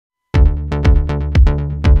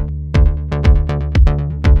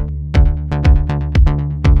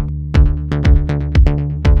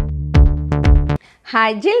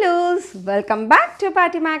Hi Jillus, welcome back to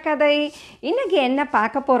Party Makadai. இன்னைக்கு என்ன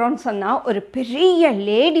பார்க்க போறோம்னு சொன்னா ஒரு பெரிய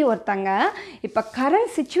லேடி ஒருத்தங்க இப்ப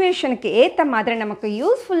கரண்ட் சிச்சுவேஷனுக்கு ஏத்த மாதிரி நமக்கு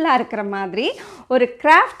யூஸ்ஃபுல்லா இருக்கிற மாதிரி ஒரு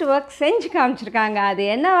கிராஃப்ட் வர்க் செஞ்சு காமிச்சிருக்காங்க. அது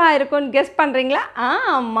என்னவா இருக்கும்னு கெஸ் பண்றீங்களா?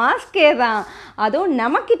 மாஸ்கே தான். அதுவும்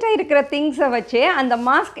நமக்கிட்ட இருக்கிற திங்ஸை வச்சு அந்த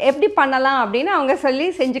மாஸ்க் எப்படி பண்ணலாம் அப்படின்னு அவங்க சொல்லி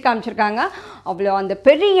செஞ்சு காமிச்சிருக்காங்க. அவ்வளோ அந்த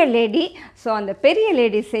பெரிய லேடி. ஸோ அந்த பெரிய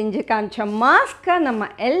லேடி செஞ்சு காமிச்ச மாஸ்கை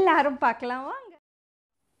நம்ம எல்லாரும் பார்க்கலாம் வாங்க.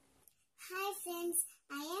 Hi friends,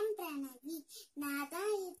 I am Pranavi. நான்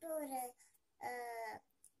தான் இப்போ ஒரு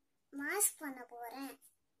மாஸ்க் பண்ண போறேன்.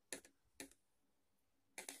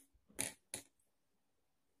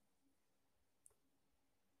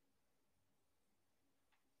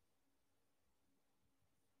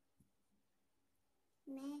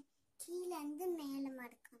 கீழே இருந்து மேலே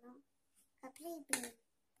மடக்கணும். அப்புறம் இப்படி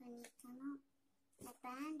பண்ணிக்கணும்.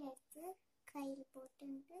 பேண்ட் எடுத்து கையில்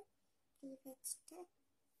போட்டுட்டு இப்படி வச்சுட்டு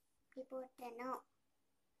இப்படி போட்டணும்.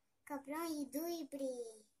 அப்புறம் இது இப்படி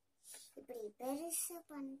இப்படி பெருசு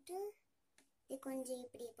பண்ணிட்டு இது கொஞ்சம்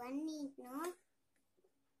இப்படி பண்ணிக்கணும்.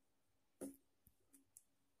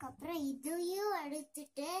 அப்புறம் இதையும்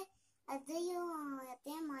எடுத்துட்டு அதையும்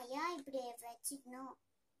அதே மாதிரியா இப்படி வச்சுக்கணும்.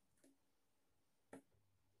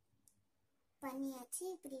 பண்ணியாச்சு.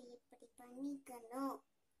 இப்படி இப்படி பண்ணிக்கணும்.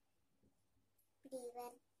 இப்படி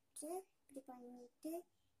வச்சு இப்படி பண்ணிட்டு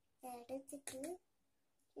எடுத்துட்டு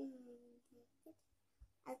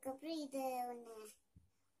அதுக்கப்புறம் இதை ஒன்று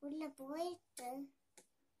உள்ள போயிட்டு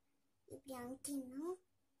இப்படி அமுக்கிடணும்.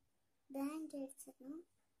 பேண்ட் எடுத்துடணும்.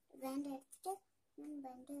 பேண்ட் எடுத்துட்டு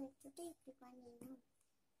பேண்டை எடுத்துட்டு இப்படி பண்ணிடணும்.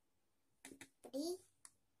 இப்படி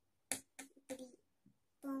இப்படி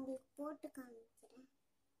இப்போ உங்களுக்கு போட்டு காமிக்கிறேன்.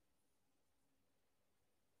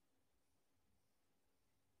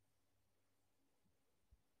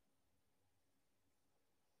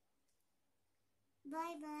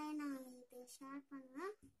 Bye bye. நான் இதை ஷேர்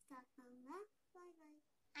பண்ணுவேன். பார்ப்பாங்க. Bye bye.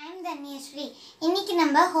 I am Dhaniyashree. இன்னைக்கு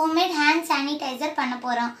நம்ம ஹோம்மேட் ஹேண்ட் சானிடைசர் பண்ண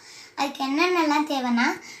போறோம். அதுக்கு என்னென்னலாம் தேவைன்னா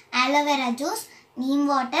ஆலோவேரா ஜூஸ், நீம்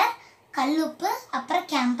வாட்டர், கல்லுப்பு, அப்புறம்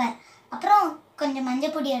கேம்பர், அப்புறம் கொஞ்சம்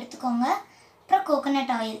மஞ்சள் பொடி எடுத்துக்கோங்க, அப்புறம்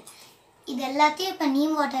கோகோனட் ஆயில். இது எல்லாத்தையும் இப்போ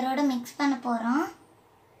நீம் வாட்டரோட மிக்ஸ் பண்ண போகிறோம்.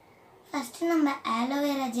 ஃபஸ்ட்டு நம்ம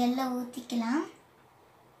ஆலோவேரா ஜெல்லை ஊற்றிக்கலாம்.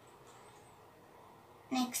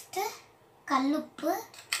 நெக்ஸ்ட்டு கல்லுப்பு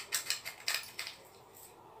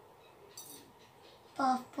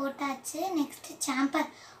போட்டாச்சு. நெக்ஸ்ட்டு கேம்பர்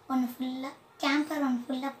ஒன்று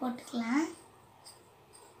ஃபுல்லாக போட்டுக்கலாம்.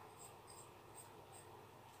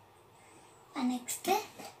 நெக்ஸ்ட்டு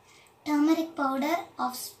டர்மரிக் பவுடர்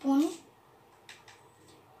 1/2 ஸ்பூன்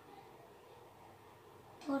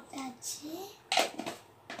போட்டாச்சு.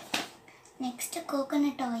 நெக்ஸ்ட்டு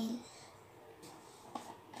கோகோனட் ஆயில்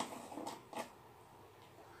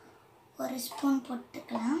 1 ஸ்பூன்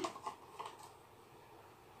போட்டுக்கலாம்.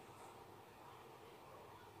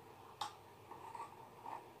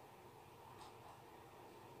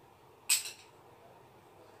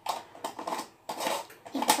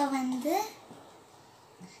 இப்போ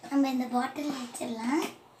நம்ம இந்த பாட்டில் வச்சிடலாம்.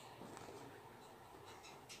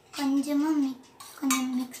 கொஞ்சம்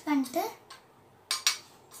மிக்ஸ் பண்ணிட்டு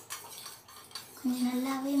கொஞ்சம்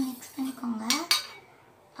நல்லாவே மிக்ஸ் பண்ணிக்கோங்க.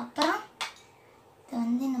 அப்புறம்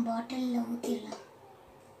இதை இந்த பாட்டிலில் ஊற்றிடலாம்.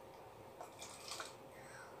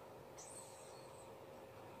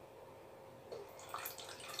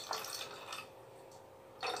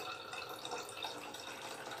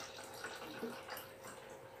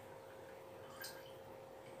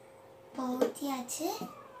 இப்போ ஊற்றியாச்சு.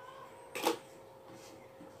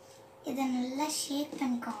 இதை நல்லா ஷேக்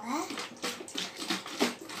பண்ணிக்கோங்க.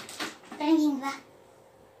 வா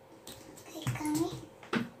கை காமி.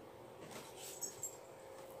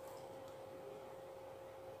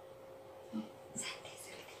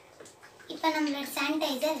 இப்போ நம்மளோட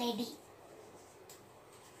சானிடைசர் ரெடி.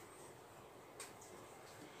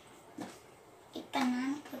 இப்போ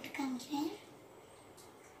நான் போட்டு காமிக்கிறேன்.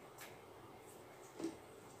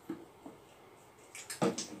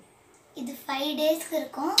 இது 5 டேஸ்க்கு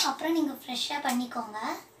இருக்கும். அப்புறம் நீங்கள் ஃப்ரெஷ்ஷாக பண்ணிக்கோங்க.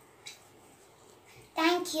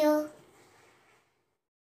 தேங்க்யூ.